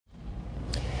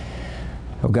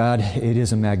Oh God, it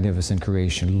is a magnificent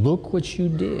creation. Look what you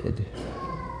did.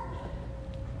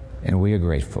 And we are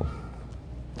grateful.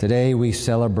 Today we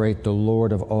celebrate the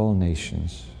Lord of all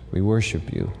nations. We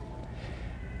worship you.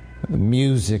 The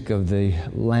music of the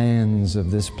lands of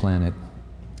this planet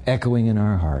echoing in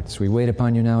our hearts. We wait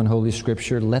upon you now in Holy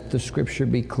Scripture. Let the Scripture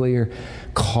be clear.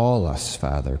 Call us,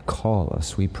 Father. Call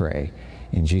us, we pray.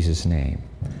 In Jesus' name,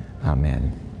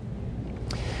 amen.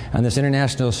 On this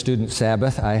International Student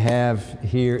Sabbath, I have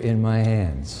here in my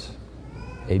hands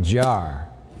a jar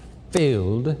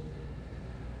filled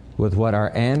with what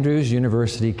our Andrews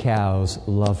University cows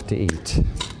love to eat.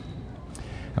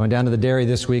 I went down to the dairy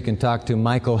this week and talked to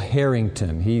Michael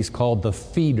Harrington. He's called the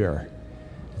feeder.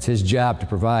 It's his job to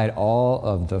provide all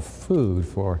of the food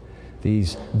for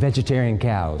these vegetarian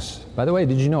cows. By the way,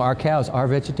 did you know our cows are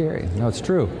vegetarian? No, it's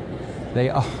true. They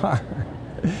are.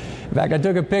 In fact, I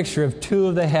took a picture of two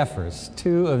of the heifers,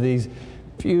 two of these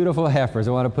beautiful heifers.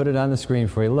 I want to put it on the screen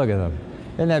for you. Look at them.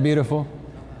 Isn't that beautiful?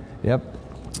 Yep.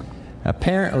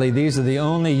 Apparently, these are the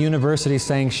only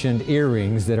university-sanctioned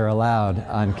earrings that are allowed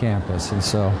on campus. And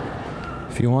so,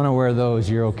 if you want to wear those,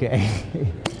 you're okay.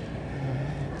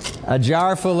 A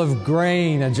jar full of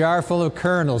grain, a jar full of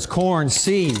kernels, corn,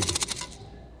 seed.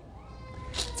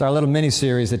 It's our little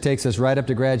mini-series that takes us right up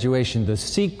to graduation, The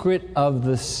Secret of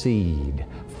the Seed.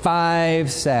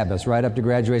 5 Sabbaths right up to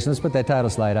graduation. Let's put that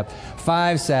title slide up.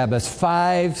 5 Sabbaths,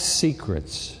 5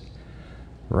 secrets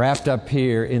wrapped up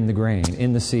here in the grain,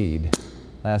 in the seed.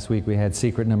 Last week we had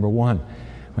secret number 1.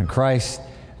 When Christ,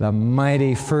 the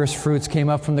mighty first fruits, came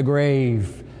up from the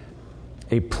grave,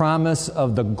 a promise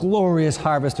of the glorious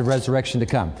harvest of resurrection to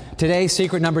come. Today,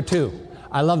 secret number 2.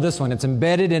 I love this one. It's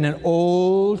embedded in an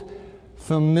old,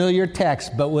 familiar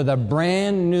text, but with a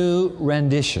brand new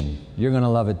rendition. You're going to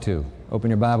love it too. Open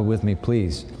your Bible with me,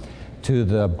 please, to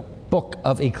the book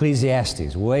of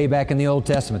Ecclesiastes, way back in the Old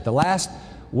Testament, the last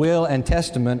will and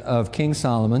testament of King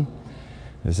Solomon.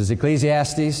 This is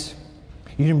Ecclesiastes.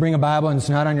 You didn't bring a Bible and it's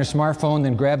not on your smartphone,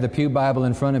 then grab the Pew Bible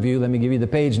in front of you. Let me give you the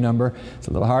page number. It's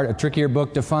a little hard, a trickier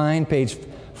book to find. Page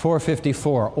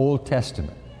 454, Old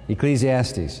Testament,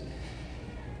 Ecclesiastes,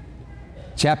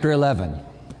 chapter 11.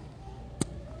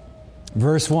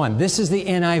 Verse 1. This is the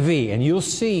NIV, and you'll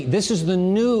see, this is the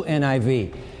new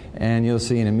NIV. And you'll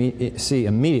see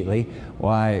immediately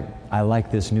why I like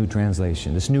this new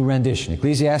translation, this new rendition.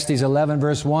 Ecclesiastes 11,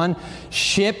 verse 1.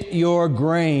 Ship your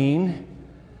grain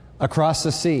across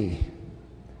the sea.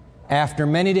 After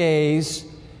many days,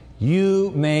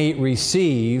 you may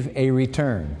receive a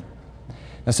return.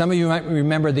 Now, some of you might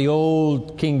remember the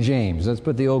old King James. Let's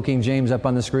put the old King James up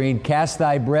on the screen. Cast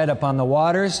thy bread upon the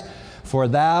waters, for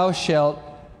thou shalt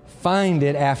find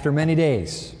it after many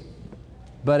days.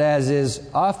 But as is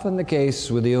often the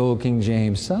case with the old King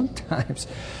James, sometimes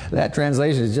that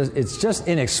translation is just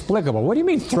inexplicable. What do you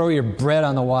mean throw your bread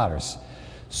on the waters?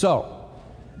 So,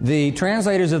 the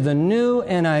translators of the new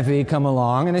NIV come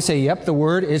along and they say, yep, the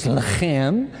word is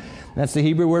lechem. That's the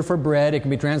Hebrew word for bread. It can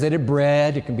be translated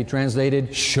bread. It can be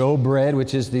translated showbread,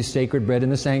 which is the sacred bread in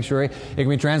the sanctuary. It can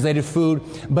be translated food.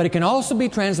 But it can also be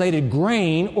translated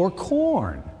grain or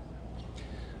corn.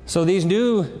 So these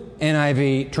new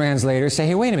NIV translators say,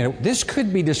 hey, wait a minute. This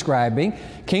could be describing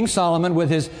King Solomon with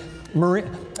his,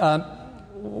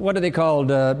 what are they called?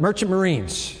 Merchant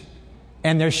marines.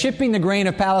 And they're shipping the grain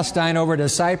of Palestine over to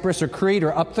Cyprus or Crete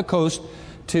or up the coast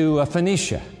to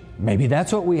Phoenicia. Maybe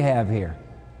that's what we have here.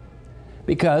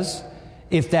 Because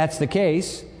if that's the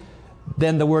case,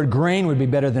 then the word grain would be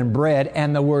better than bread,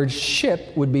 and the word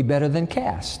ship would be better than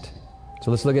cast. So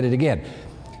let's look at it again.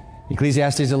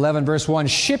 Ecclesiastes 11, verse 1,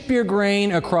 ship your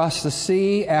grain across the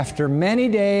sea. After many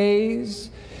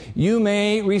days, you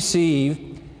may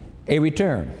receive a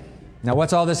return. Now,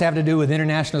 what's all this have to do with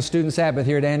International Student Sabbath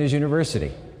here at Andrews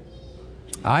University?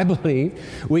 I believe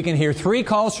we can hear 3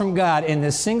 calls from God in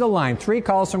this single line. 3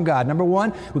 calls from God. Number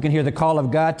 1, we can hear the call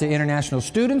of God to international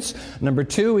students. Number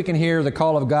 2, we can hear the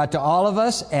call of God to all of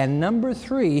us. And number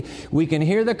 3, we can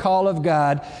hear the call of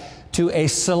God to a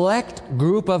select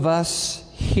group of us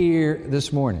here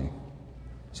this morning.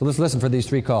 So let's listen for these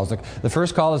 3 calls. The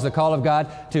first call is the call of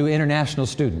God to international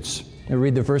students. I'll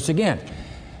read the verse again.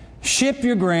 Ship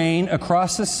your grain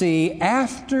across the sea.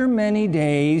 After many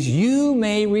days, you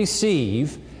may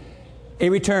receive a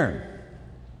return.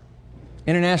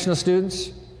 International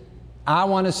students, I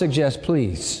want to suggest,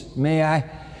 please, may I,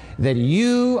 that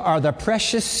you are the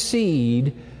precious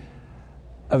seed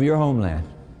of your homeland.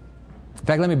 In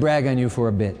fact, let me brag on you for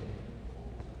a bit.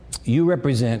 You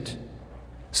represent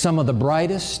some of the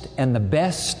brightest and the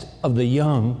best of the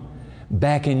young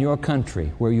back in your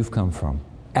country where you've come from.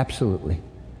 Absolutely.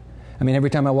 I mean,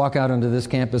 every time I walk out onto this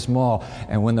campus mall,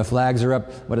 and when the flags are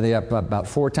up, what are they up about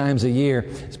 4 times a year?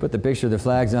 Let's put the picture of the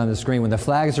flags on the screen. When the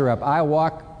flags are up, I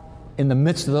walk in the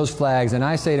midst of those flags, and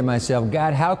I say to myself,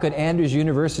 God, how could Andrews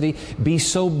University be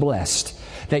so blessed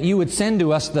that you would send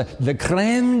to us the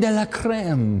creme de la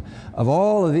creme of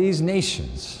all of these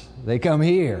nations? They come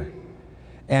here,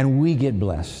 and we get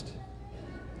blessed.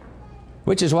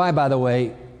 Which is why, by the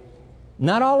way,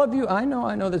 not all of you, I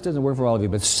know this doesn't work for all of you,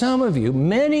 but some of you,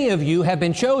 many of you have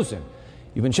been chosen.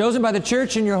 You've been chosen by the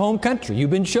church in your home country.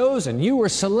 You've been chosen. You were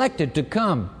selected to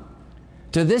come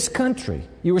to this country.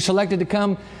 You were selected to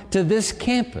come to this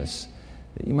campus.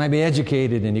 You might be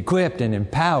educated and equipped and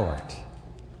empowered.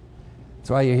 That's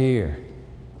why you're here.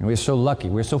 And we're so lucky.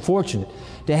 We're so fortunate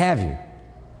to have you.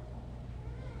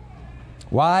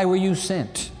 Why were you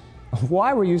sent?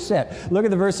 Why were you sent? Look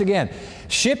at the verse again.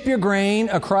 Ship your grain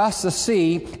across the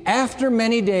sea. After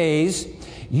many days,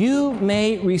 you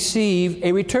may receive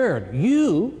a return.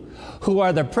 You who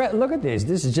are the look at this.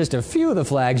 This is just a few of the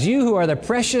flags. You who are the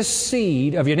precious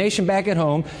seed of your nation back at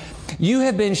home, you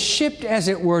have been shipped, as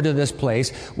it were, to this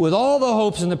place with all the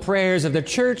hopes and the prayers of the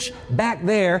church back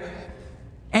there,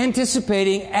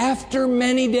 anticipating after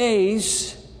many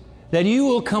days that you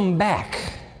will come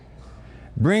back,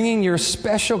 bringing your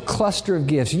special cluster of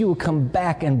gifts. You will come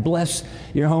back and bless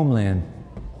your homeland.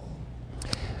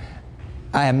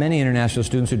 I have many international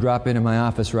students who drop into my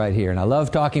office right here, and I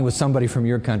love talking with somebody from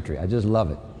your country. I just love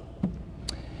it.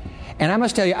 And I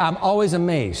must tell you, I'm always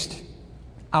amazed.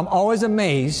 I'm always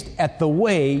amazed at the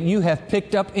way you have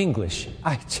picked up English.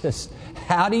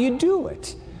 How do you do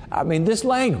it? I mean, this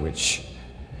language.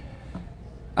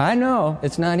 I know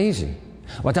it's not easy.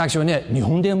 私はね、日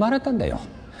本で生まれたんだよ。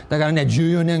だからね、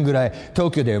14年ぐらい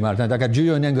東京で生まれた。だから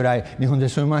14年ぐらい日本で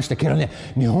住みましたけどね、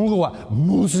日本語は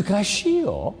難しい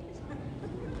よ。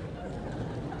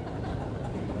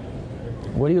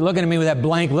What are you looking at me with that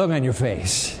blank look on your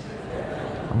face?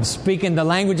 I'm speaking the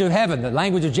language of heaven, the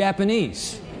language of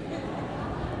Japanese.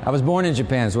 I was born in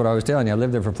Japan, is what I was telling you. I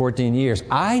lived there for 14 years.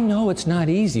 I know it's not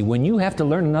easy when you have to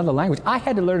learn another language. I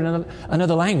had to learn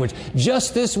another language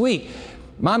just this week.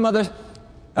 My mother,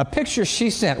 a picture she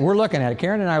sent, we're looking at it.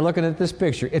 Karen and I are looking at this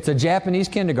picture. It's a Japanese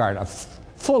kindergarten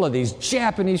full of these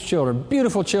Japanese children,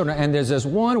 beautiful children, and there's this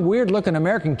one weird-looking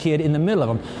American kid in the middle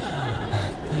of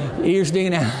them, ears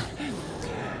sticking out.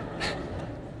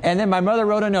 And then my mother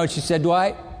wrote a note. She said,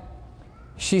 Dwight,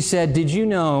 she said, did you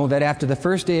know that after the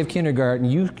first day of kindergarten,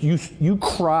 you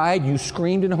cried, you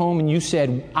screamed at home, and you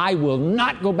said, I will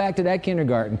not go back to that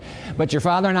kindergarten. But your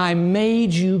father and I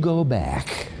made you go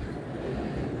back.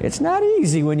 It's not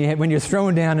easy when you're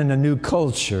thrown down in a new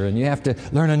culture and you have to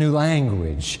learn a new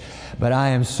language. But I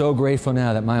am so grateful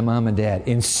now that my mom and dad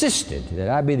insisted that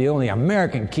I be the only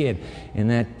American kid in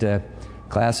that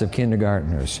class of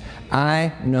kindergartners.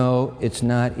 I know it's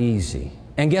not easy.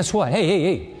 And guess what?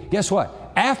 Hey, guess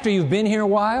what? After you've been here a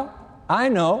while, I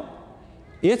know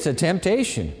it's a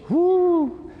temptation.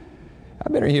 Whoo!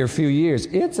 I've been here a few years.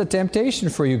 It's a temptation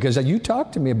for you because you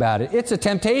talked to me about it. It's a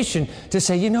temptation to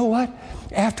say, you know what?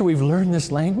 After we've learned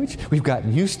this language, we've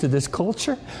gotten used to this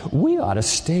culture, we ought to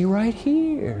stay right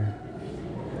here.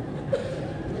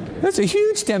 That's a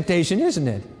huge temptation, isn't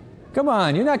it? Come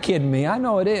on, you're not kidding me. I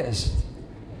know it is.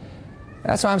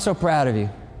 That's why I'm so proud of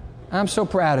you. I'm so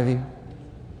proud of you.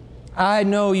 I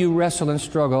know you wrestle and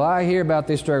struggle. I hear about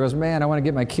these struggles. Man, I want to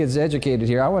get my kids educated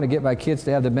here. I want to get my kids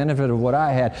to have the benefit of what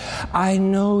I had. I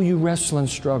know you wrestle and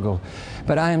struggle.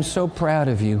 But I am so proud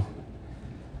of you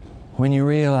when you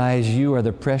realize you are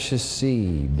the precious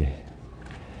seed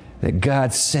that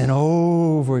God sent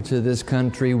over to this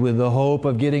country with the hope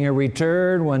of getting a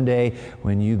return one day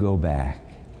when you go back.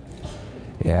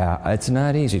 Yeah, it's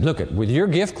not easy. Look, with your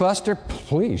gift cluster,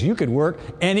 please, you could work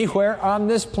anywhere on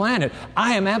this planet.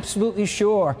 I am absolutely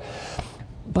sure.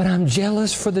 But I'm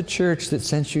jealous for the church that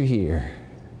sent you here.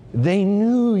 They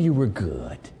knew you were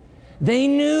good. They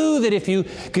knew that if you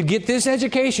could get this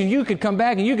education, you could come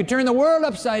back and you could turn the world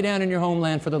upside down in your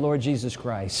homeland for the Lord Jesus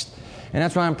Christ. And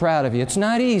that's why I'm proud of you. It's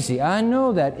not easy. I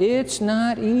know that. It's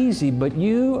not easy, but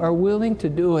you are willing to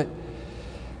do it.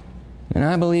 And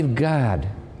I believe God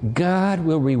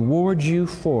will reward you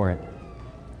for it.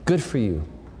 Good for you.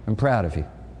 I'm proud of you.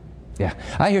 Yeah.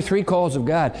 I hear 3 calls of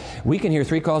God. We can hear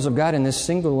 3 calls of God in this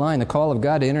single line. The call of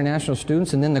God to international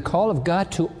students, and then the call of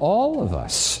God to all of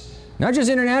us. Not just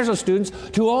international students,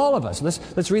 to all of us.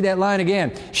 Let's read that line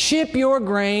again. Ship your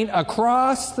grain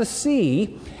across the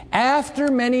sea.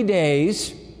 After many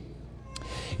days,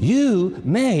 you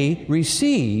may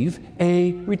receive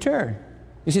a return.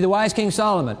 You see, the wise King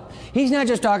Solomon, he's not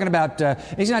just talking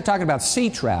about sea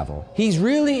travel. He's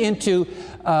really into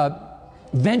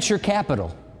venture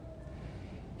capital.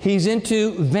 He's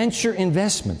into venture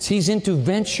investments. He's into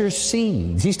venture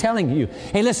seeds. He's telling you,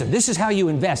 hey, listen, this is how you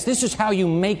invest. This is how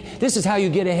you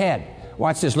get ahead.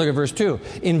 Watch this. Look at verse 2.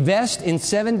 Invest in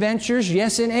 7 ventures,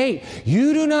 yes, in 8.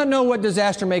 You do not know what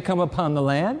disaster may come upon the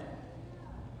land.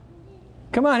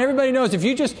 Come on, everybody knows if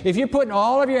you're putting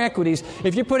all of your equities,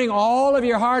 if you're putting all of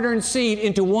your hard-earned seed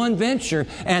into one venture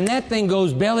and that thing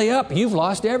goes belly up, you've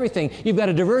lost everything. You've got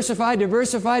to diversify.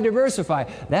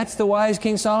 That's the wise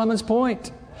King Solomon's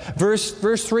point.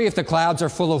 Verse 3, if the clouds are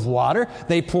full of water,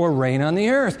 they pour rain on the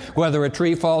earth. Whether a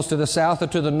tree falls to the south or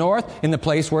to the north, in the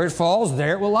place where it falls,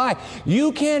 there it will lie.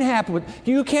 You can't help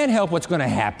what's going to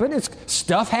happen.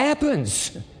 Stuff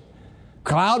happens.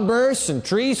 Cloud bursts and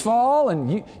trees fall,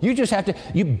 and you just have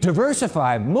to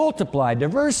diversify, multiply,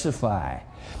 diversify.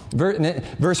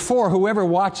 Verse 4, whoever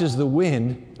watches the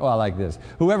wind, I like this.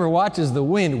 Whoever watches the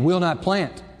wind will not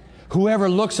plant. Whoever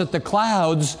looks at the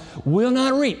clouds will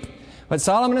not reap. But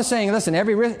Solomon is saying, listen,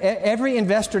 every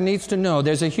investor needs to know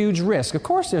there's a huge risk. Of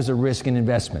course there's a risk in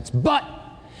investments. But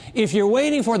if you're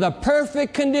waiting for the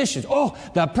perfect conditions,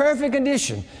 the perfect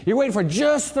condition, you're waiting for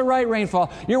just the right rainfall,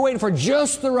 you're waiting for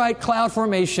just the right cloud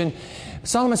formation,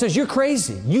 Solomon says, you're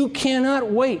crazy. You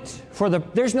cannot wait for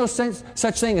there's no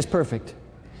such thing as perfect.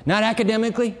 Not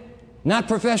academically, not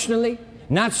professionally,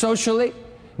 not socially,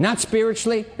 not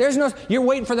spiritually. You're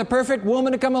waiting for the perfect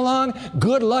woman to come along.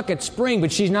 Good luck at spring,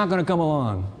 but she's not going to come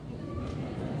along.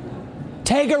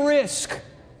 Take a risk.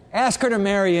 Ask her to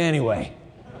marry you anyway.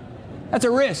 That's a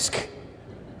risk.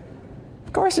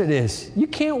 Of course it is. You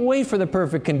can't wait for the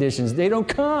perfect conditions. They don't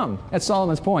come. That's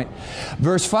Solomon's point.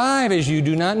 Verse 5 is, you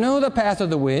do not know the path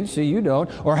of the wind, so you don't,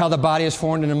 or how the body is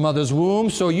formed in a mother's womb,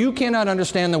 so you cannot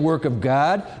understand the work of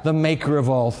God, the maker of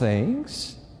all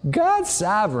things. God's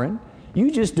sovereign. You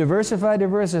just diversify,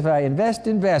 invest.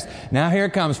 Now here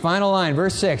it comes, final line,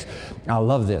 verse 6. I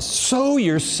love this. Sow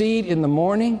your seed in the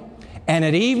morning, and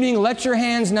at evening let your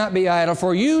hands not be idle,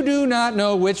 for you do not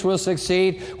know which will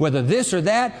succeed, whether this or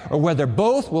that, or whether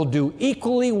both will do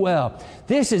equally well.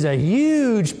 This is a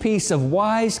huge piece of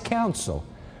wise counsel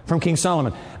from King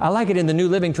Solomon. I like it in the New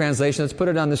Living Translation. Let's put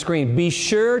it on the screen. Be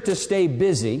sure to stay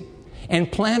busy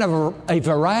and plant a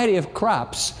variety of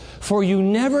crops, for you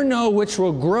never know which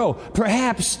will grow.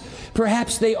 Perhaps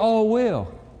they all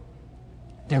will.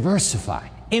 Diversify.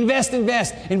 Invest.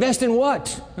 Invest in what?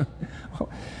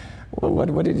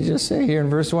 What did he just say here in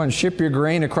verse 1? Ship your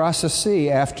grain across the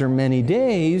sea. After many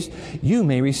days, you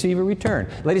may receive a return.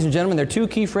 Ladies and gentlemen, there are 2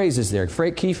 key phrases there.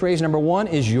 Key phrase number 1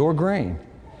 is your grain.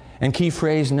 And key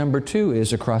phrase number 2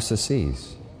 is across the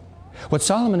seas. What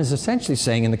Solomon is essentially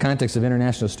saying in the context of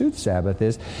International Student Sabbath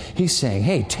is, he's saying,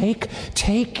 hey,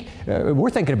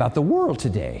 we're thinking about the world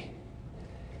today.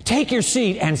 Take your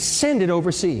seed and send it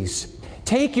overseas.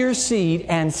 Take your seed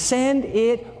and send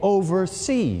it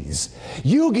overseas.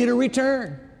 You'll get a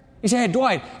return. You say, hey,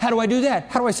 Dwight, how do I do that?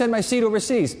 How do I send my seed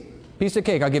overseas? Piece of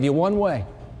cake. I'll give you one way.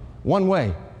 One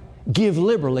way. Give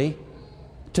liberally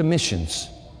to missions.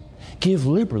 Give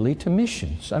liberally to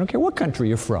missions. I don't care what country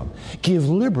you're from. Give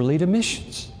liberally to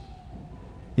missions.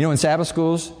 You know, in Sabbath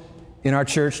schools, in our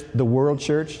church, the World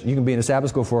Church, you can be in a Sabbath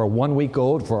school for a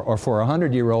 1-week-old or for a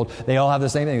 100-year-old. They all have the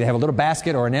same thing. They have a little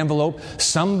basket or an envelope.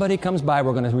 Somebody comes by.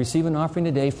 We're going to receive an offering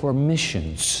today for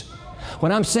missions.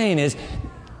 What I'm saying is,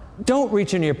 don't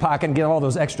reach into your pocket and get all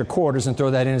those extra quarters and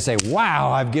throw that in and say,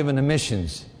 wow, I've given to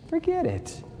missions. Forget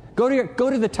it. Go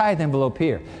to the tithe envelope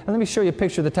here. And let me show you a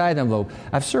picture of the tithe envelope.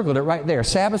 I've circled it right there.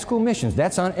 Sabbath School Missions.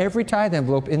 That's on every tithe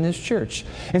envelope in this church.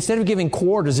 Instead of giving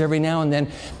quarters every now and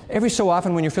then, every so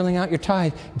often when you're filling out your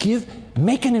tithe,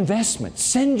 make an investment.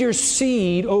 Send your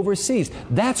seed overseas.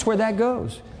 That's where that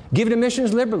goes. Give to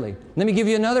missions liberally. Let me give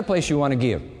you another place you want to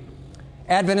give.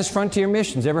 Adventist Frontier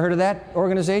Missions. Ever heard of that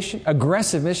organization?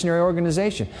 Aggressive missionary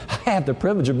organization. I have the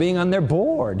privilege of being on their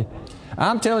board.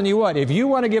 I'm telling you what, if you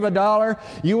want to give $1,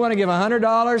 you want to give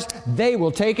 $100, they will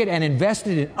take it and invest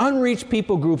it in unreached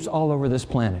people groups all over this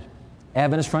planet.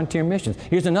 Adventist Frontier Missions.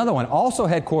 Here's another one, also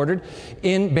headquartered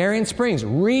in Berrien Springs,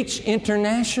 Reach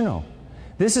International.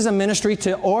 This is a ministry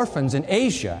to orphans in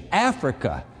Asia,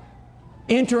 Africa,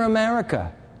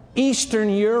 Inter-America, Eastern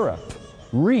Europe.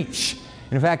 Reach.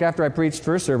 In fact, after I preached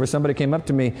first service, somebody came up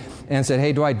to me and said,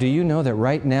 hey, Dwight, do you know that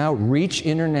right now Reach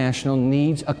International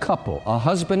needs a couple, a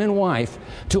husband and wife,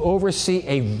 to oversee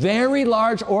a very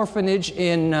large orphanage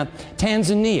in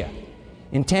Tanzania.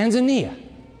 In Tanzania.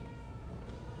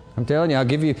 I'm telling you, I'll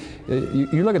give you,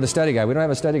 you look at the study guide. We don't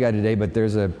have a study guide today, but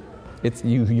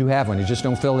you have one. You just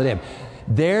don't fill it in.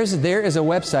 There is a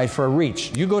website for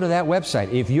Reach. You go to that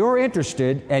website. If you're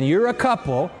interested and you're a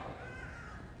couple,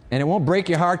 and it won't break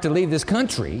your heart to leave this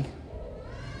country,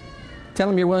 Tell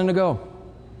them you're willing to go.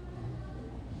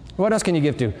 What else can you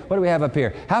give to? What do we have up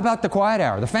here? How about the Quiet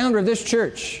Hour? The founder of this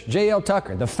church, J.L.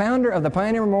 Tucker, the founder of the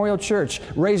Pioneer Memorial Church,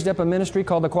 raised up a ministry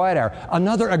called the Quiet Hour.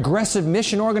 Another aggressive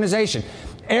mission organization.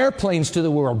 Airplanes to the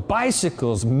world,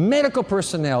 bicycles, medical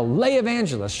personnel, lay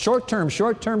evangelists, short term.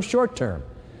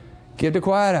 Give to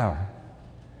Quiet Hour.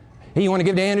 Hey, you want to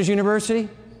give to Andrews University?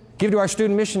 Give to our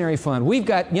Student Missionary Fund. We've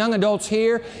got young adults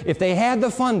here, if they had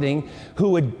the funding, who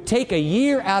would take a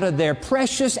year out of their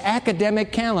precious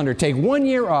academic calendar, take 1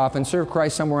 year off and serve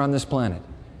Christ somewhere on this planet.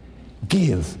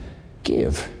 Give.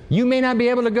 You may not be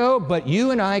able to go, but you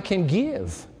and I can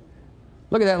give.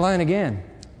 Look at that line again.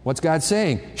 What's God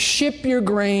saying? Ship your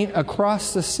grain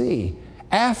across the sea.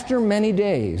 After many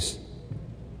days,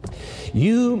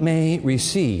 you may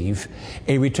receive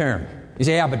a return. You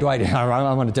say, yeah, but Dwight,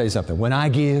 I want to tell you something. When I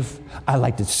give, I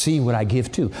like to see what I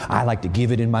give to. I like to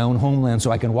give it in my own homeland so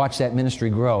I can watch that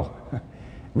ministry grow.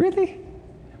 Really?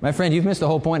 My friend, you've missed the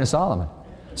whole point of Solomon.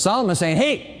 Solomon's saying,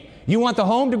 hey, you want the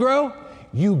home to grow?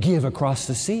 You give across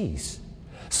the seas.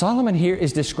 Solomon here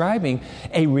is describing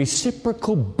a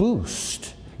reciprocal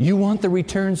boost. You want the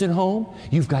returns at home?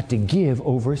 You've got to give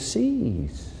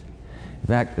overseas. In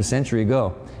fact, a century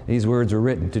ago, these words were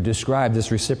written to describe this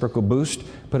reciprocal boost.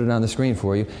 Put it on the screen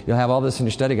for you. You'll have all this in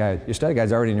your study guide. Your study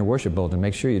guide's already in your worship bulletin.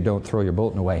 Make sure you don't throw your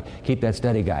bulletin away. Keep that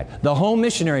study guide. The home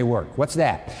missionary work. What's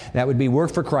that? That would be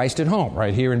work for Christ at home,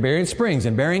 right here in Berrien Springs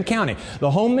in Berrien County.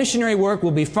 The home missionary work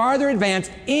will be farther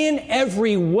advanced in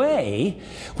every way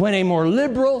when a more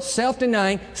liberal,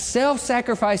 self-denying,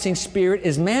 self-sacrificing spirit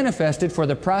is manifested for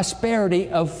the prosperity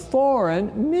of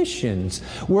foreign missions.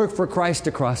 Work for Christ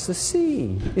across the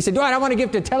sea. You say, Dwight, I want to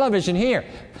give to television here.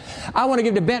 I want to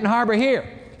give to Benton Harbor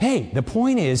here. Hey, the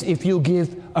point is, if you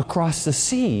give across the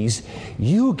seas,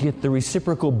 you get the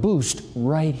reciprocal boost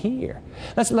right here.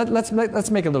 Let's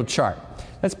make a little chart.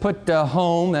 Let's put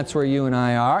home, that's where you and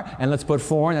I are, and let's put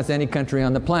foreign, that's any country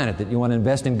on the planet that you want to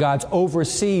invest in God's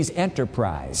overseas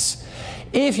enterprise.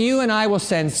 If you and I will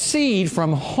send seed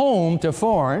from home to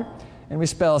foreign, and we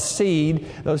spell seed,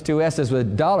 those two S's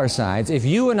with dollar signs. If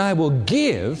you and I will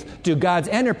give to God's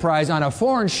enterprise on a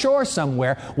foreign shore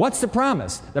somewhere, what's the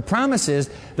promise? The promise is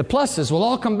the pluses will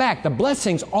all come back. The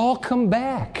blessings all come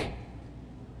back.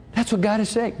 That's what God is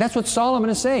saying. That's what Solomon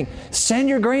is saying. Send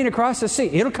your grain across the sea.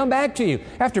 It'll come back to you.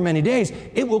 After many days,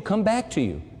 it will come back to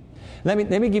you. Let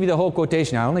me give you the whole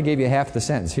quotation. I only gave you half the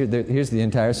sentence. Here's the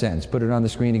entire sentence. Put it on the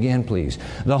screen again, please.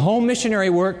 The home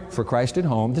missionary work for Christ at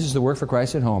home, this is the work for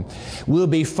Christ at home, will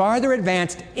be farther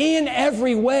advanced in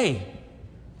every way.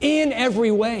 In every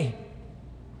way.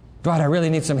 God, I really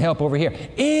need some help over here.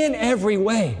 In every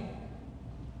way.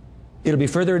 It'll be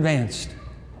further advanced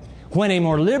when a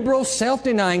more liberal,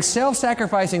 self-denying,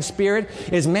 self-sacrificing spirit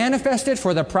is manifested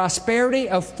for the prosperity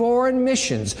of foreign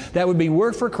missions that would be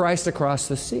work for Christ across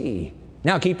the sea.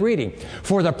 Now keep reading.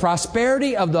 For the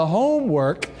prosperity of the home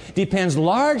work depends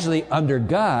largely under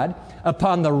God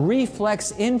upon the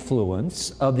reflex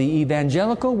influence of the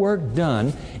evangelical work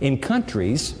done in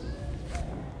countries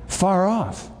far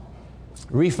off.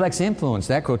 Reflex influence,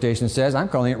 that quotation says, I'm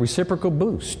calling it reciprocal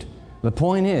boost. The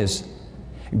point is,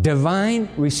 divine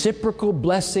reciprocal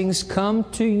blessings come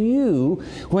to you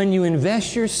when you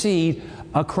invest your seed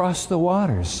across the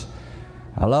waters.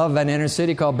 I love an inner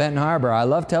city called Benton Harbor. I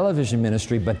love television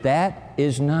ministry, but that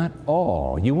is not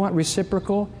all. You want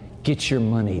reciprocal? Get your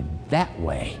money that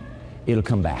way. It'll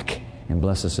come back and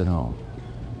bless us at home.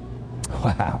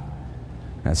 Wow.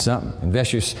 That's something.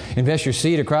 Invest your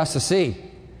seed across the sea.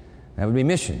 That would be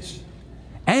missions.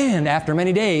 And after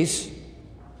many days,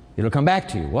 it'll come back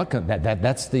to you.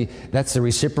 That's the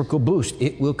reciprocal boost.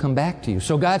 It will come back to you.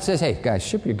 So God says, hey, guys,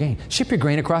 ship your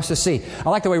grain across the sea. I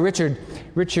like the way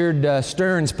Richard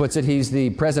Stearns puts it. He's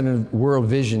the president of World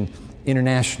Vision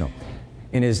International.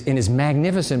 In his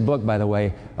magnificent book, by the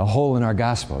way, A Hole in Our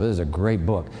Gospel. This is a great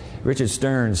book. Richard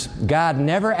Stearns, God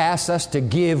never asks us to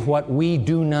give what we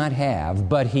do not have,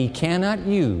 but He cannot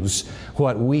use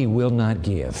what we will not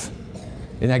give.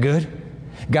 Isn't that good?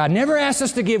 God never asks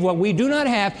us to give what we do not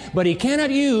have, but He cannot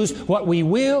use what we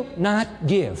will not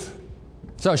give.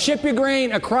 So ship your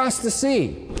grain across the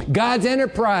sea. God's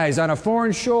enterprise on a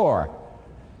foreign shore.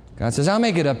 God says, I'll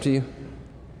make it up to you.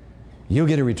 You'll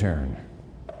get a return.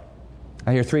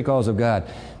 I hear three calls of God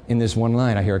in this one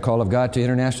line. I hear a call of God to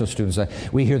international students.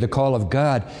 We hear the call of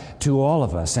God to all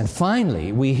of us. And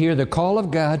finally, we hear the call of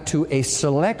God to a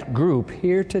select group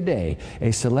here today,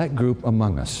 a select group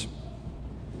among us.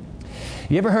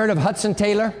 You ever heard of Hudson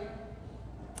Taylor?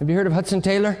 Have you heard of Hudson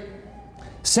Taylor?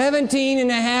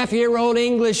 17-and-a-half-year-old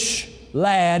English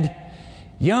lad.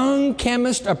 young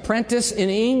chemist apprentice in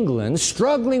England,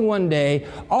 struggling one day,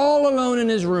 all alone in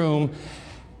his room.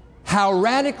 How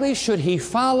radically should he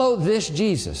follow this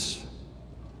Jesus?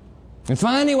 And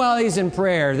finally, while he's in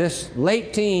prayer, this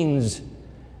late teens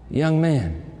young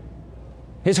man,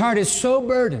 his heart is so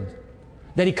burdened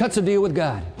that he cuts a deal with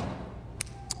God.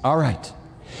 All right.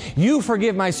 You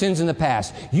forgive my sins in the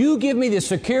past. You give me the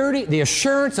security, the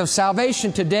assurance of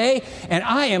salvation today, and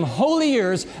I am wholly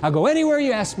yours. I'll go anywhere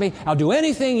you ask me. I'll do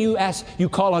anything you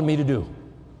call on me to do.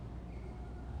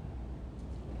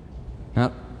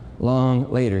 Not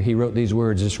long later, he wrote these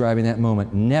words describing that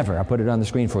moment. Never, I'll put it on the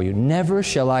screen for you, never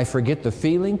shall I forget the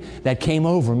feeling that came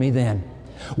over me then.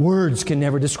 Words can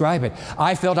never describe it.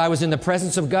 I felt I was in the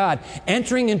presence of God,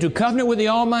 entering into covenant with the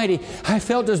Almighty. I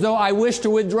felt as though I wished to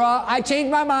withdraw. I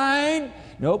changed my mind.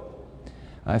 Nope.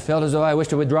 I felt as though I wished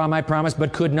to withdraw my promise,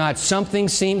 but could not. Something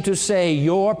seemed to say,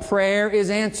 your prayer is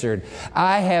answered.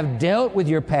 I have dealt with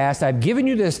your past. I've given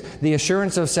you the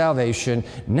assurance of salvation.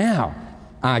 Now,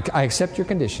 I accept your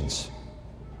conditions.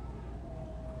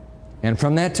 And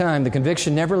from that time, the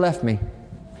conviction never left me.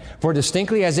 For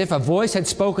distinctly as if a voice had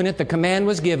spoken it, the command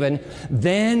was given,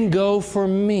 then go for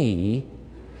me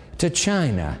to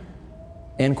China.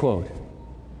 End quote.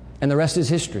 And the rest is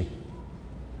history.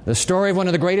 The story of one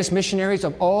of the greatest missionaries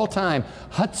of all time,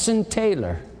 Hudson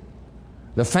Taylor,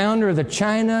 the founder of the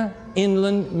China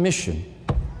Inland Mission.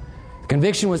 The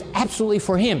conviction was absolutely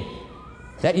for him,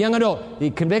 that young adult. The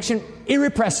conviction,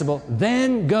 irrepressible.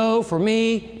 Then go for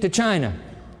me to China.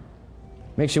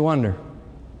 Makes you wonder.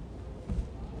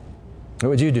 What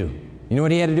would you do? You know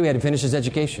what he had to do? He had to finish his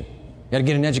education. He had to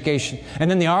get an education. And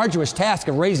then the arduous task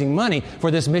of raising money for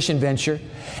this mission venture.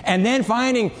 And then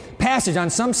finding passage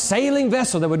on some sailing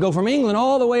vessel that would go from England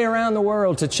all the way around the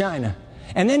world to China.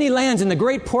 And then he lands in the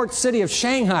great port city of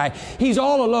Shanghai. He's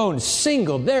all alone,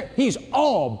 single. There, he's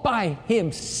all by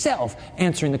himself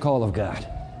answering the call of God.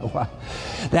 Wow.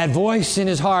 That voice in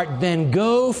his heart, then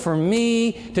go for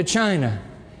me to China.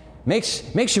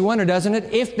 Makes you wonder, doesn't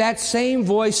it? If that same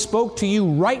voice spoke to you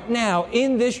right now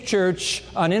in this church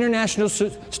on International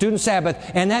Student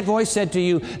Sabbath, and that voice said to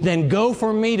you, then go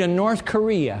for me to North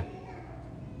Korea.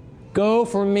 Go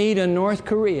for me to North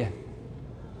Korea.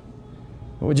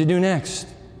 What would you do next?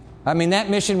 I mean,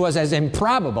 that mission was as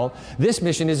improbable. This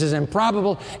mission is as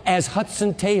improbable as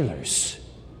Hudson Taylor's.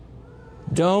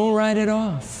 Don't write it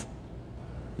off.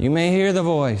 You may hear the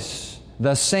voice,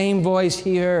 the same voice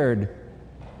he heard.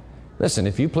 Listen,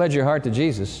 if you pledge your heart to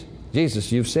Jesus,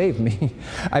 Jesus, you've saved me.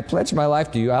 I pledge my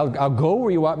life to you. I'll go where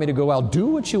you want me to go. I'll do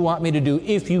what you want me to do.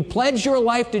 If you pledge your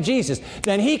life to Jesus,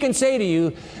 then He can say to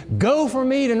you, go for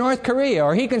me to North Korea.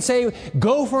 Or He can say,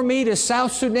 go for me to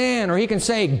South Sudan. Or He can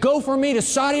say, go for me to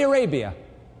Saudi Arabia.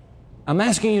 I'm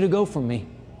asking you to go for me.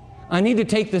 I need to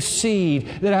take the seed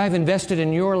that I've invested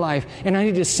in your life, and I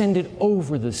need to send it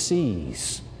over the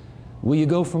seas. Will you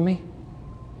go for me?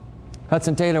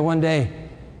 Hudson Taylor one day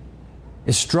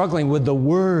is struggling with the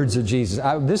words of Jesus.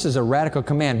 This is a radical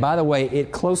command. By the way,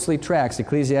 it closely tracks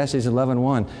Ecclesiastes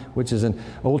 11:1, which is an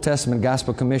Old Testament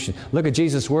gospel commission. Look at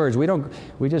Jesus' words.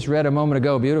 We just read a moment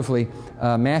ago beautifully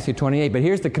Matthew 28, but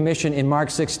here's the commission in Mark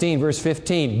 16, verse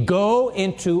 15. Go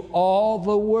into all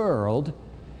the world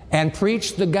and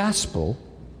preach the gospel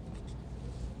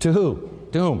to who?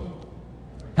 To whom?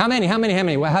 How many?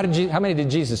 Well, how many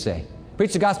did Jesus say?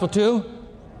 Preach the gospel to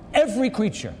every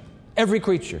creature. Every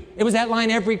creature. It was that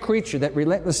line, every creature, that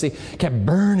relentlessly kept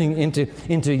burning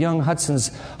into young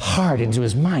Hudson's heart, into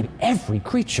his mind. Every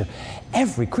creature.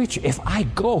 Every creature. If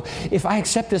I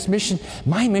accept this mission,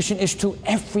 my mission is to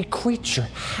every creature.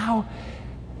 How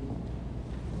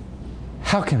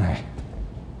can I?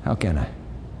 How can I?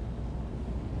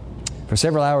 For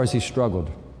several hours he struggled.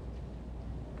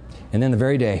 And then the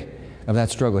very day of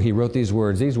that struggle, he wrote these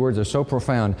words. These words are so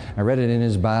profound. I read it in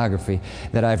his biography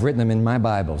that I've written them in my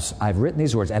Bibles. I've written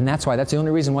these words, and that's the only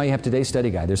reason why you have today's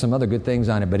study guide. There's some other good things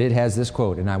on it, but it has this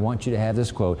quote, and I want you to have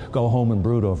this quote. Go home and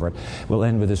brood over it. We'll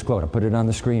end with this quote. I'll put it on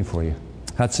the screen for you.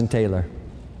 Hudson Taylor.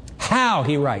 How,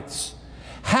 he writes,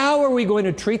 how are we going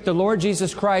to treat the Lord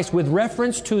Jesus Christ with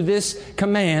reference to this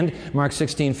command, Mark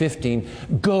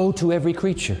 16:15, go to every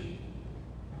creature?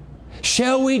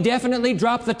 Shall we definitely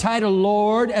drop the title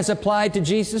Lord as applied to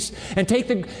Jesus and take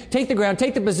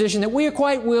the position that we are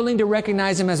quite willing to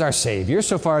recognize Him as our Savior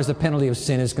so far as the penalty of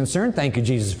sin is concerned? Thank you,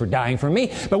 Jesus, for dying for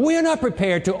me. But we are not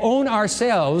prepared to own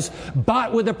ourselves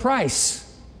bought with a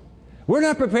price. We're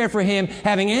not prepared for Him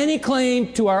having any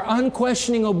claim to our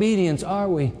unquestioning obedience, are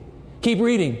we? Keep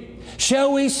reading.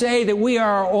 Shall we say that we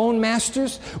are our own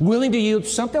masters, willing to yield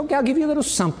something? Okay, I'll give you a little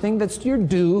something that's your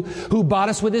due, who bought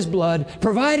us with His blood,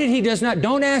 provided He does not.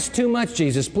 Don't ask too much,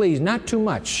 Jesus, please, not too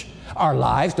much. Our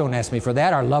lives, don't ask me for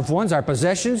that. Our loved ones, our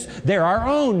possessions, they're our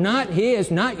own, not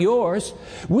His, not yours.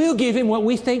 We'll give Him what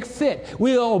we think fit.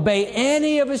 We'll obey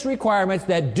any of His requirements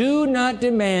that do not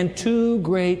demand too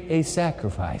great a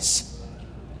sacrifice.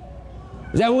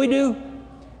 Is that what we do?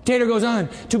 Taylor goes on,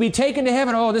 to be taken to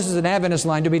heaven, oh, this is an Adventist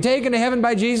line, to be taken to heaven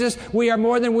by Jesus, we are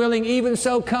more than willing, even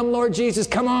so, come Lord Jesus,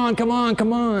 come on, come on,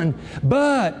 come on.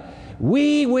 But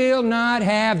we will not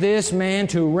have this man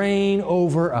to reign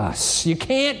over us. You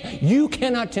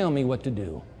cannot tell me what to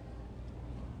do.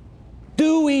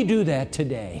 Do we do that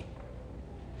today?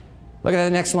 Look at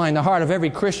the next line. The heart of every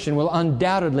Christian will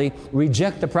undoubtedly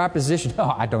reject the proposition,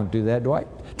 oh, I don't do that, do I?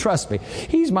 Trust me,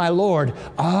 He's my Lord.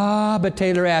 Ah, but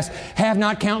Taylor asks, have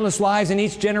not countless lives in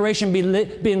each generation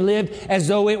been lived as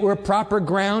though it were proper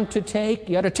ground to take?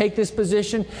 You ought to take this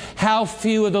position. How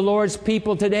few of the Lord's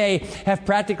people today have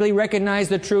practically recognized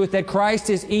the truth that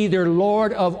Christ is either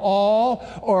Lord of all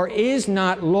or is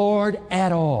not Lord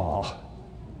at all.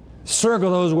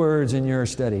 Circle those words in your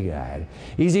study guide.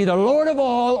 He's either Lord of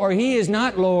all or He is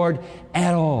not Lord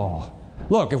at all.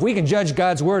 Look, if we can judge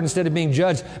God's Word instead of being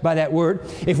judged by that Word,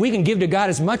 if we can give to God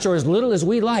as much or as little as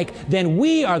we like, then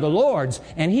we are the Lord's,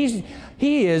 and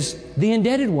He is the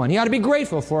indebted one. He ought to be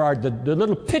grateful for the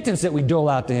little pittance that we dole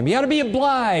out to Him. He ought to be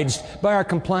obliged by our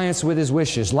compliance with His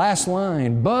wishes. Last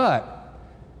line, but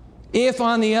if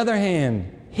on the other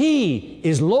hand He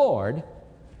is Lord,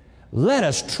 let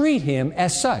us treat Him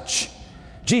as such.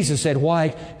 Jesus said,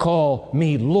 why call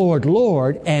me Lord,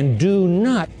 Lord, and do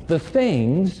not the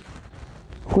things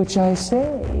which I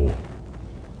say?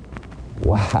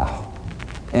 Wow.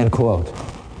 End quote.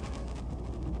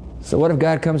 So what if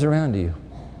God comes around to you?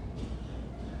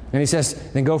 And He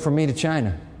says, then go from me to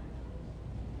China.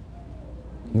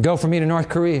 Go from me to North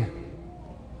Korea.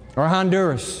 Or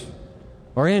Honduras.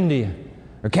 Or India.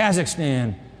 Or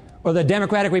Kazakhstan. Or the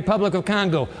Democratic Republic of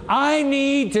Congo. I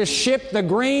need to ship the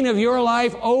grain of your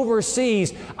life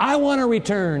overseas. I want to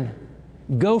return.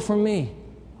 Go from me.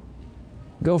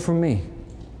 Go from me.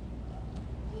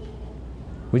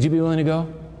 Would you be willing to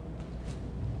go?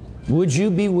 Would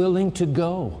you be willing to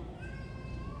go?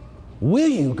 Will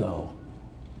you go?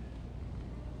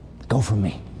 Go from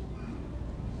me.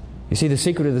 You see, the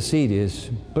secret of the seed is,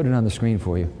 put it on the screen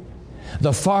for you.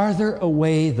 The farther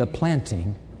away the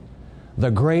planting,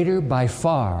 the greater by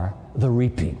far the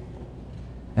reaping.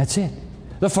 That's it.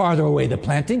 The farther away the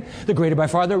planting, the greater by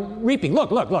far the reaping.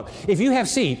 Look. If you have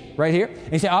seed right here,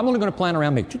 and you say, I'm only going to plant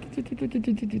around me.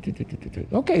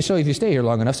 Okay, so if you stay here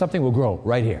long enough, something will grow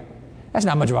right here. That's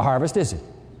not much of a harvest, is it?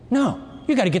 No.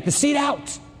 You got to get the seed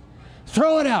out.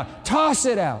 Throw it out. Toss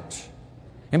it out.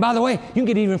 And by the way, you can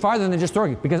get even farther than just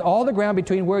throwing it, because all the ground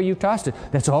between where you tossed it,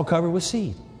 that's all covered with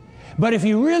seed. But if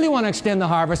you really want to extend the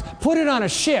harvest, put it on a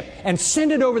ship and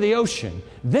send it over the ocean.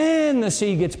 Then the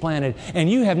seed gets planted, and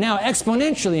you have now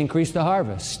exponentially increased the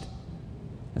harvest.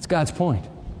 That's God's point.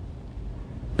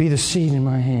 Be the seed in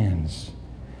my hands.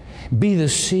 Be the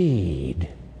seed.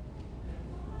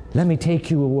 Let me take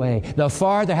you away. The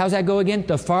farther, how's that go again?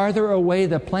 The farther away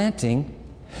the planting,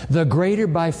 the greater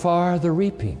by far the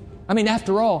reaping. I mean,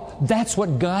 after all, that's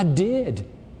what God did.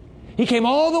 He came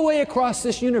all the way across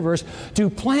this universe to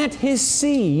plant His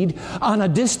seed on a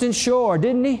distant shore,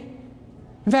 didn't He?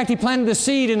 In fact, He planted the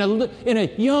seed in a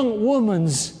young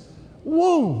woman's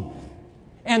womb.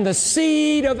 And the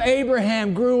seed of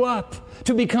Abraham grew up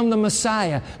to become the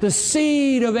Messiah, the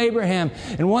seed of Abraham.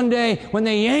 And one day, when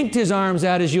they yanked His arms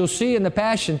out, as you'll see in the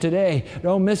Passion today,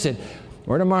 don't miss it,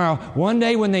 or tomorrow, one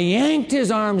day when they yanked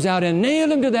His arms out and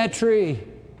nailed Him to that tree,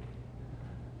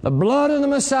 the blood of the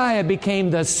Messiah became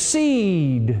the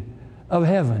seed of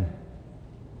heaven.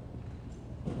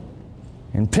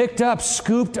 And picked up,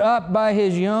 scooped up by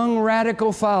His young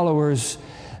radical followers,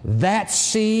 that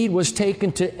seed was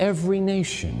taken to every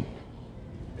nation.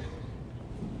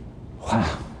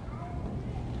 Wow.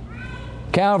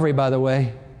 Calvary, by the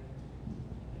way,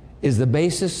 is the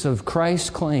basis of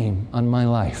Christ's claim on my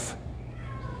life.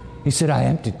 He said,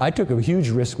 I took a huge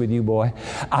risk with you, boy.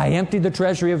 I emptied the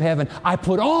treasury of heaven. I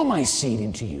put all my seed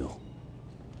into you.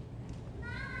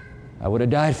 I would have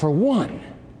died for one.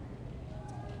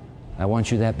 I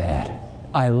want you that bad.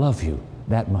 I love you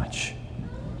that much.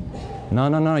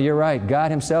 No, you're right. God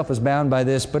Himself is bound by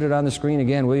this. Put it on the screen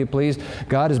again, will you please?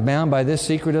 God is bound by this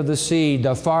secret of the seed.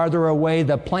 The farther away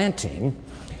the planting,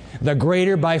 the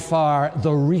greater by far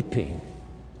the reaping.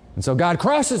 And so God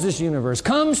crosses this universe,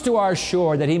 comes to our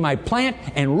shore that He might plant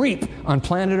and reap on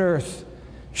planet Earth.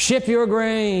 Ship your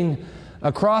grain.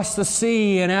 across the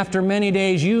sea, and after many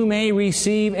days you may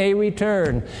receive a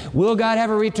return. Will God have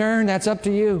a return? That's up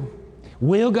to you.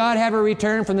 Will God have a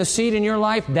return from the seed in your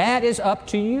life? That is up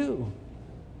to you.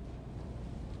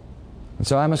 And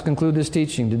so I must conclude this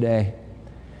teaching today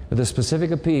with a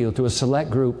specific appeal to a select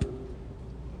group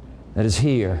that is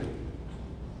here.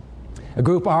 A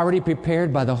group already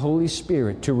prepared by the Holy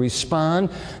Spirit to respond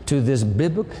to this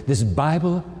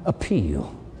Bible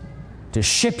appeal to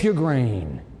ship your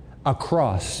grain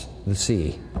across the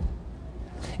sea.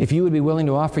 If you would be willing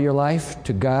to offer your life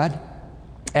to God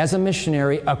as a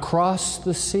missionary across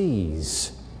the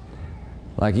seas,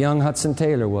 like young Hudson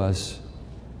Taylor was,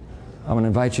 I want to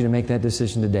invite you to make that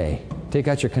decision today. Take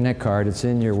out your Connect card. It's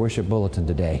in your worship bulletin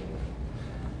today.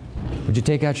 Would you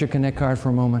take out your Connect card for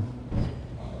a moment?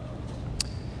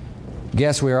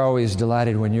 Guests, we are always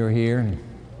delighted when you're here, and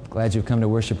glad you've come to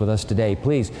worship with us today.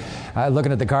 Please,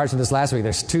 looking at the cards from this last week,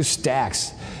 there's 2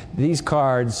 stacks. These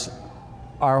cards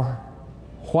are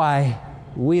why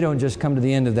we don't just come to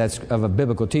the end of a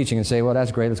biblical teaching and say, well,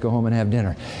 that's great, let's go home and have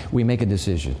dinner. We make a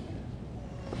decision.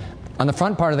 On the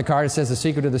front part of the card, it says the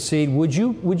secret of the seed. Would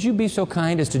you be so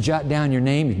kind as to jot down your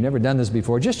name? You've never done this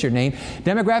before. Just your name.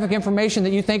 Demographic information that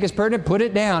you think is pertinent, put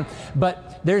it down.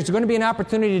 But there's going to be an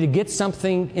opportunity to get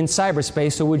something in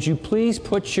cyberspace, so would you please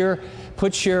put your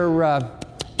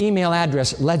email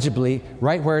address legibly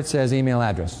right where it says email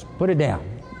address. Put it down.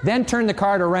 Then turn the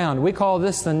card around. We call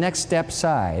this the next step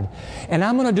side. And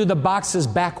I'm going to do the boxes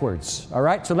backwards. All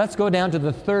right? So let's go down to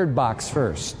the third box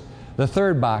first. The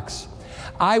third box.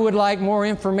 I would like more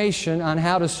information on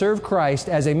how to serve Christ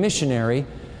as a missionary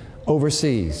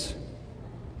overseas.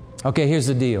 Okay, here's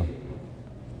the deal.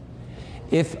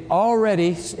 If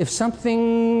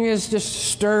something is just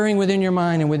stirring within your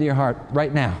mind and with your heart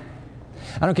right now,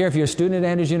 I don't care if you're a student at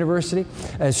Andrews University,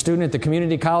 a student at the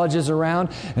community colleges around,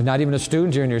 and not even a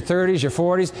student, you're in your 30s, your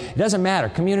 40s. It doesn't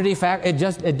matter.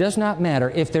 It does not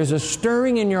matter. If there's a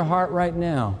stirring in your heart right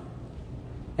now,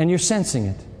 and you're sensing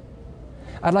it,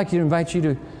 I'd like to invite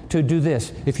you to do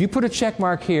this. If you put a check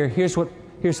mark here, here's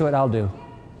what I'll do.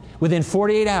 Within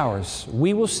 48 hours,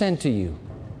 we will send to you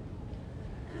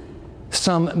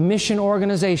some mission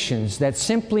organizations that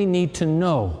simply need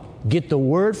to get the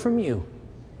word from you,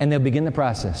 and they'll begin the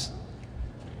process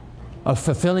of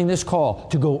fulfilling this call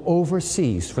to go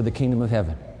overseas for the kingdom of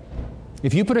heaven.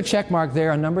 If you put a check mark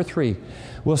there on number 3,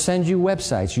 we'll send you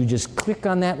websites. You just click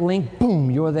on that link, boom,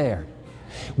 you're there.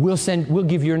 We'll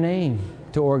give your name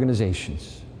to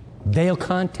organizations. They'll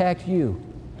contact you.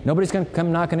 Nobody's going to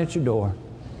come knocking at your door.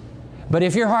 But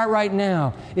if your heart right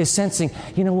now is sensing,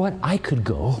 you know what, I could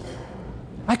go.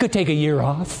 I could take a year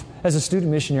off as a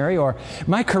student missionary, or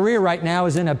my career right now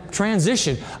is in a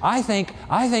transition. I think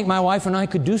my wife and I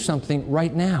could do something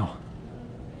right now.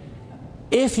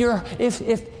 If your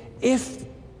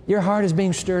heart is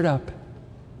being stirred up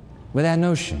with that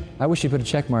notion, I wish you put a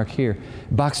check mark here.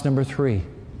 Box number 3.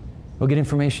 We'll get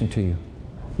information to you.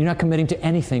 You're not committing to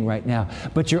anything right now,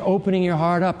 but you're opening your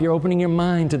heart up. You're opening your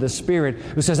mind to the Spirit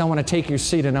who says, I want to take your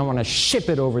seed and I want to ship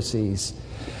it overseas.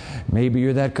 Maybe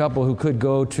you're that couple who could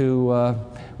go to,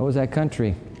 what was that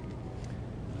country?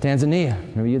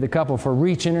 Tanzania. Maybe you're the couple for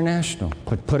Reach International.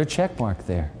 Put a check mark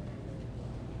there.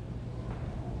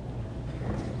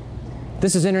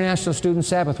 This is International Student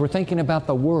Sabbath. We're thinking about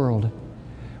the world.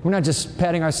 We're not just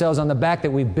patting ourselves on the back that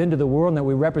we've been to the world and that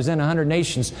we represent 100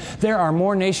 nations. There are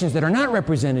more nations that are not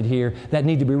represented here that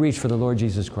need to be reached for the Lord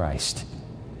Jesus Christ.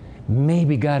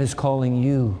 Maybe God is calling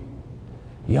you.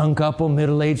 Young couple,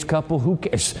 middle-aged couple, who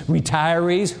cares?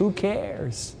 Retirees, who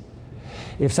cares?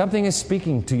 If something is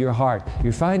speaking to your heart,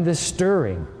 you find this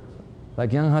stirring,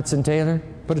 like young Hudson Taylor,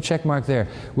 put a check mark there.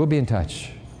 We'll be in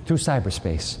touch through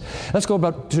cyberspace. Let's go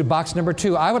to box number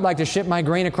 2. I would like to ship my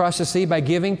grain across the sea by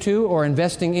giving to or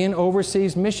investing in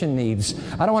overseas mission needs.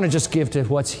 I don't want to just give to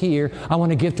what's here. I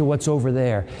want to give to what's over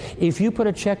there. If you put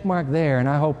a check mark there, and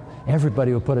I hope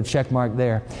everybody will put a check mark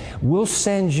there, we'll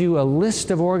send you a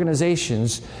list of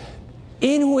organizations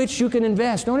in which you can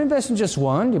invest. Don't invest in just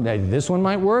one. This one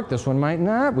might work, this one might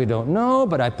not. We don't know,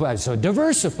 so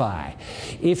diversify.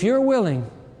 If you're willing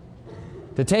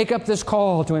to take up this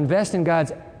call to invest in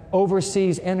God's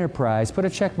overseas enterprise, put a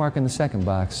check mark in the second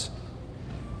box.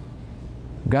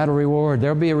 God will reward.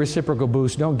 There'll be a reciprocal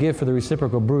boost. Don't give for the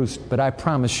reciprocal boost, but I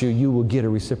promise you, you will get a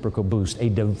reciprocal boost, a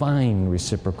divine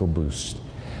reciprocal boost.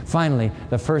 Finally,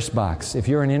 the first box. If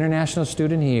you're an international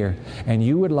student here and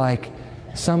you would like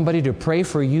somebody to pray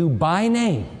for you by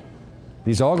name,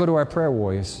 these all go to our prayer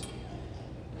warriors.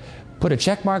 Put a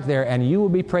check mark there and you will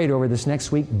be prayed over this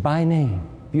next week by name.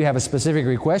 If you have a specific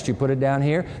request, you put it down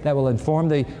here. That will inform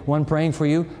the one praying for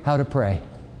you how to pray.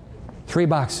 3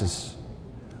 boxes.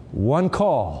 One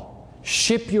call,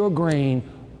 ship your grain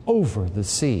over the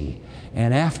sea,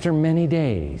 and after many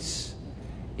days,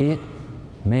 it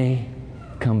may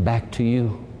come back to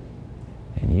you,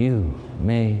 and you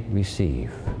may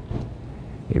receive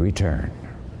a return.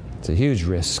 It's a huge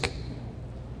risk.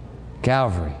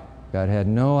 Calvary, God had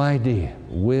no idea.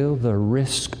 Will the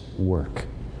risk work?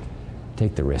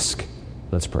 Take the risk.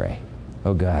 Let's pray.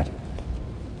 Oh God,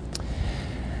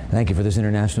 thank you for this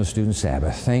International Student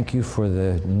Sabbath. Thank you for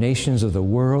the nations of the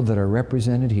world that are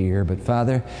represented here. But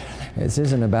Father, this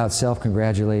isn't about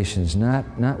self-congratulations,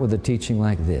 not with a teaching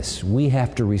like this. We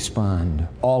have to respond,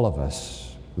 all of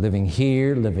us, living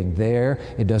here, living there.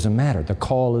 It doesn't matter. The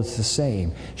call is the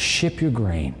same. Ship your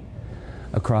grain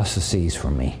across the seas for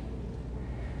me.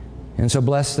 And so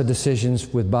bless the decisions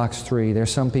with box 3.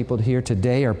 There's some people here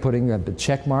today are putting a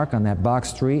check mark on that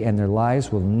box 3, and their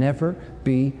lives will never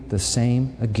be the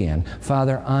same again.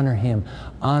 Father, honor him,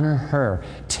 honor her.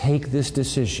 Take this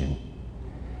decision.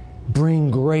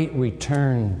 Bring great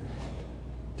return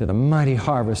to the mighty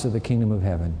harvest of the kingdom of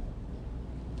heaven.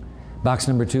 Box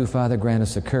number 2, Father, grant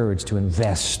us the courage to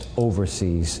invest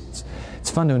overseas.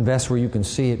 It's fun to invest where you can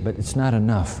see it, but it's not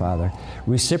enough, Father.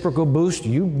 Reciprocal boost,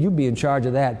 you be in charge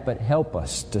of that, but help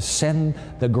us to send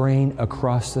the grain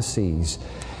across the seas.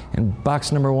 And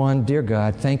box number 1, dear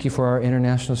God, thank you for our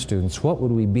international students. What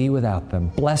would we be without them?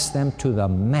 Bless them to the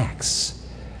max.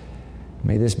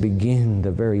 May this begin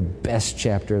the very best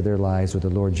chapter of their lives with the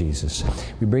Lord Jesus.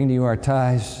 We bring to you our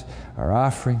tithes, our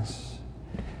offerings,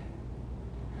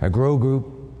 our grow group,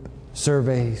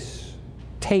 surveys.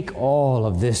 Take all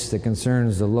of this that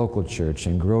concerns the local church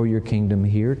and grow your kingdom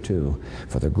here too,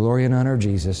 for the glory and honor of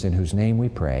Jesus, in whose name we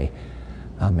pray.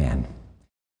 Amen.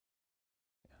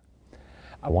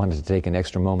 I wanted to take an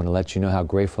extra moment to let you know how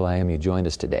grateful I am you joined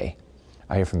us today.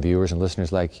 I hear from viewers and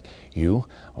listeners like you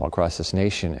all across this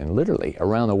nation and literally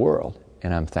around the world,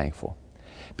 and I'm thankful.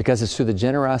 Because it's through the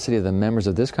generosity of the members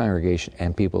of this congregation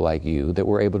and people like you that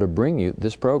we're able to bring you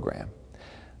this program.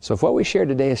 So if what we shared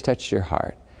today has touched your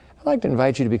heart, I'd like to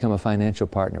invite you to become a financial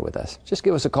partner with us. Just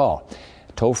give us a call.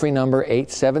 Toll-free number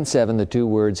 877, the 2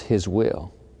 words, His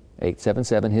Will.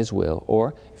 877, His Will.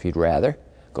 Or, if you'd rather,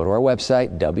 go to our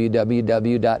website,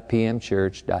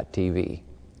 www.pmchurch.tv.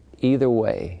 Either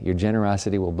way, your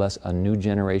generosity will bless a new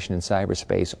generation in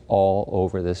cyberspace all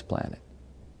over this planet.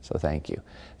 So thank you.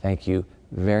 Thank you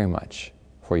very much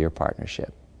for your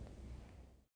partnership.